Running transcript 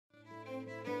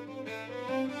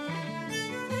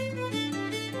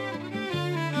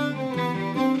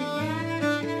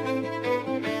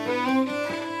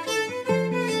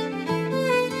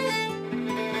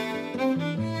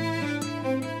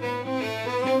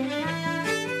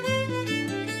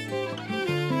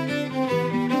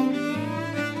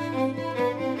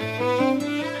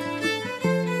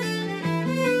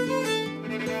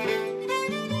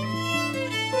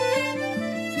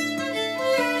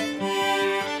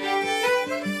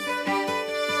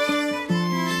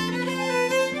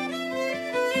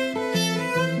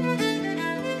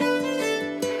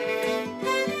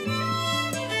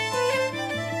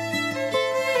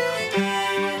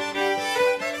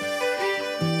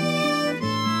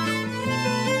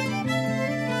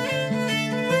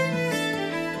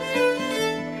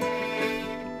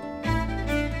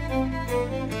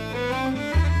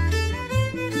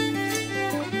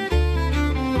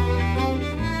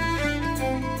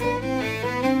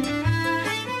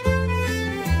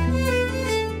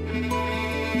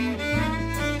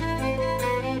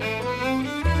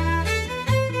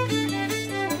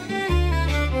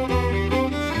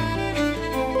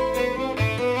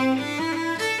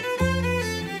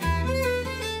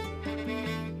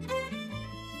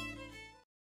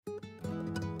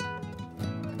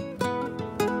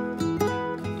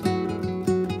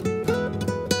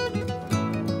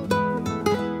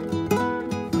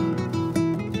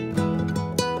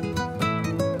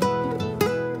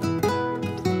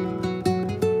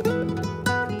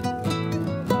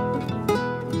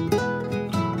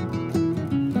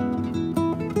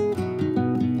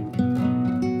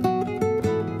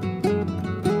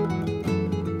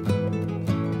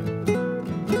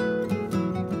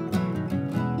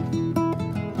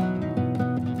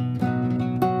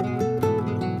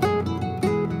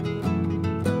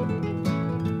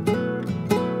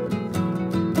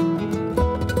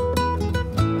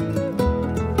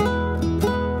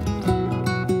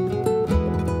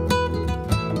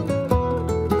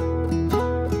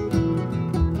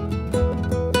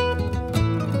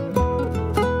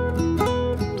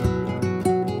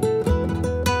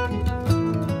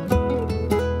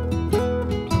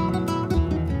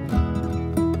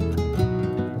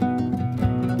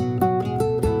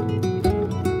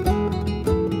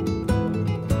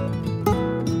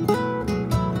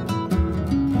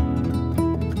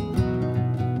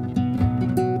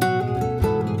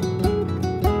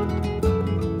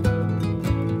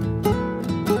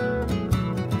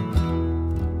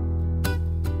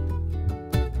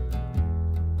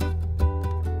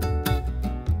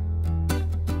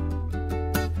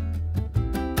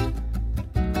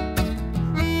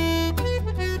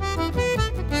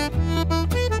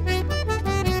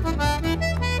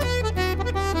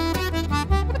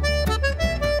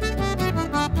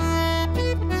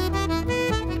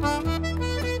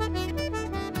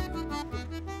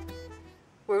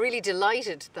we're really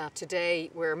delighted that today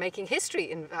we're making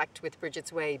history, in fact, with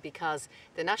Brigid's Way, because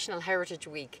the National Heritage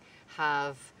Week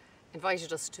have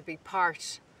invited us to be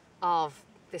part of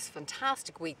this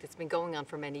fantastic week that's been going on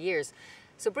for many years.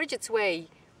 So Brigid's Way,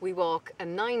 we walk a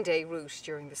 9-day route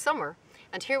during the summer,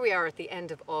 and here we are at the end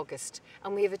of August,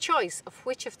 and we have a choice of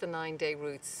which of the 9-day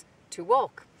routes to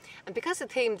walk. And because the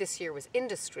theme this year was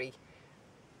industry,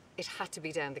 it had to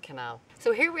be down the canal.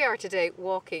 So here we are today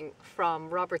walking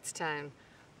from Robertstown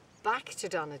back to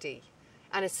Donadee,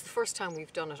 and it's the first time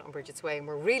we've done it on Brigid's Way, and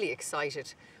we're really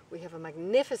excited. We have a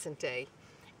magnificent day,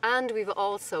 and we've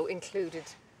also included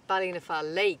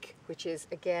Ballinafal Lake, which is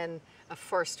again a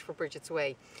first for Brigid's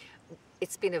Way.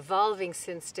 It's been evolving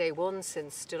since day one,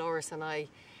 since Dolores and I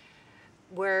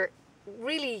were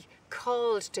really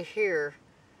called to hear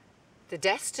the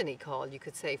destiny call, you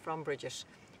could say, from Brigid.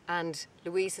 And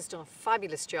Louise has done a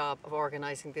fabulous job of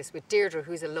organising this with Deirdre,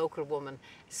 who's a local woman.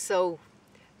 So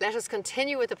let us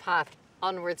continue with the path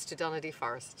onwards to Donadee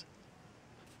Forest.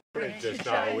 Brigid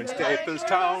now in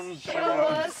Staplestown, show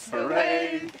us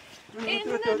parade. In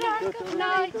the dark of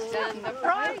night and the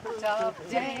bright of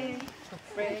day,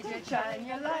 Brigid, shine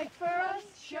your light for us,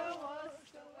 show us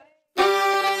the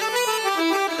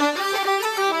way.